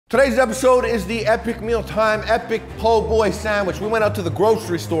Today's episode is the epic mealtime, epic po' boy sandwich. We went out to the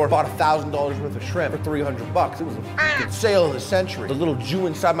grocery store, bought $1,000 worth of shrimp for 300 bucks. It was a fucking sale of the century. The little Jew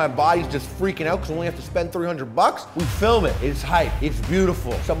inside my body's just freaking out because we only have to spend 300 bucks. We film it, it's hype, it's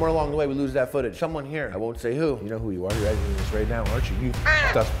beautiful. Somewhere along the way we lose that footage. Someone here, I won't say who. You know who you are, you're editing this right now, aren't you? You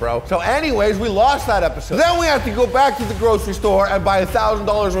f***ed us, bro. So anyways, we lost that episode. Then we have to go back to the grocery store and buy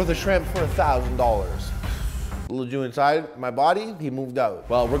 $1,000 worth of shrimp for $1,000. Little Jew inside my body, he moved out.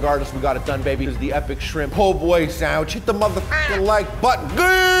 Well, regardless, we got it done, baby. It's the epic shrimp po' boy sandwich. Hit the motherfucking like button.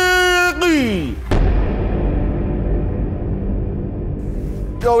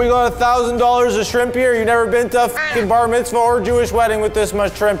 Yo, we got $1,000 of shrimp here. You never been to a fucking bar mitzvah or Jewish wedding with this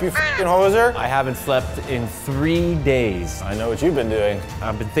much shrimp, you fucking hoser? I haven't slept in 3 days. I know what you've been doing.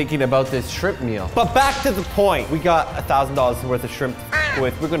 I've been thinking about this shrimp meal. But back to the point. We got $1,000 worth of shrimp to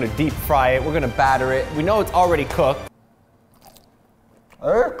with. We're gonna deep fry it. We're gonna batter it. We know it's already cooked.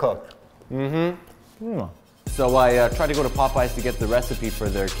 They're cooked. So I tried to go to Popeyes to get the recipe for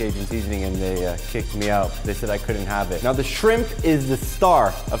their Cajun seasoning and they kicked me out. They said I couldn't have it. Now the shrimp is the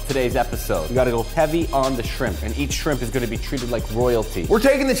star of today's episode. We gotta go heavy on the shrimp and each shrimp is gonna be treated like royalty. We're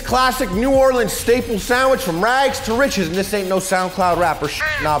taking this classic New Orleans staple sandwich from rags to riches, and this ain't no SoundCloud rapper shit.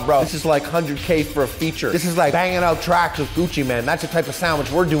 Nah, bro. This is like 100K for a feature. This is like banging out tracks with Gucci Mane. That's the type of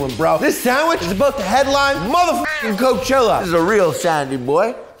sandwich we're doing, bro. This sandwich is about to headline motherfucking Coachella. This is a real sandy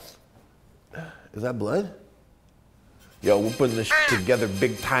boy. Is that blood? Yo, we're putting this shit together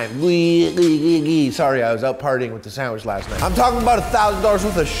big time. Sorry, I was out partying with the sandwich last night. I'm talking about $1,000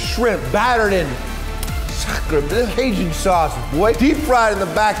 worth of shrimp battered in Cajun sauce, boy. Deep fried in the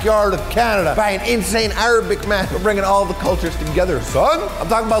backyard of Canada by an insane Arabic man. We're bringing all the cultures together, son. I'm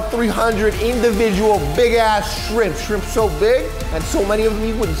talking about 300 individual big ass shrimp. Shrimp so big, and so many of them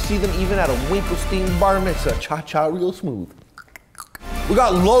you wouldn't see them even at a Winklestein bar mitzvah. Cha-cha real smooth. We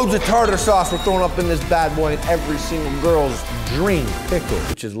got loads of tartar sauce we're throwing up in this bad boy, and every single girl's dream. Pickles,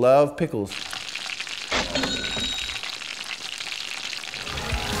 bitches love pickles.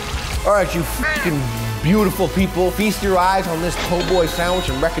 All right, you fucking beautiful people, feast your eyes on this po' boy sandwich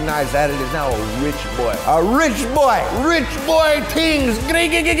and recognize that it is now a rich boy. A rich boy things.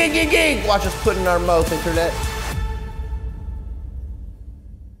 Watch us put in our mouth, internet.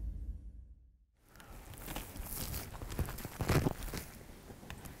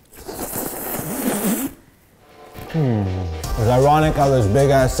 It's ironic how this big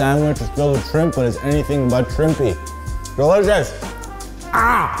ass sandwich is filled with shrimp, but it's anything but shrimpy. Delicious.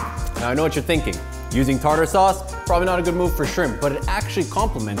 Now I know what you're thinking. Using tartar sauce, probably not a good move for shrimp, but it actually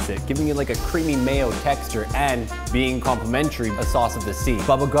complements it, giving it like a creamy mayo texture and being complimentary, a sauce of the sea.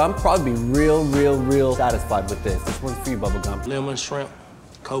 Bubblegum, probably be real satisfied with this. This one's for you, Bubblegum. Lemon shrimp,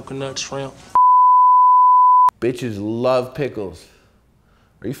 coconut shrimp. Bitches love pickles.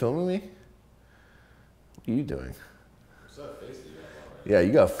 Are you filming me? What are you doing? What's up, face? Yeah,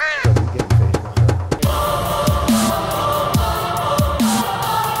 you got f***ed up again, face.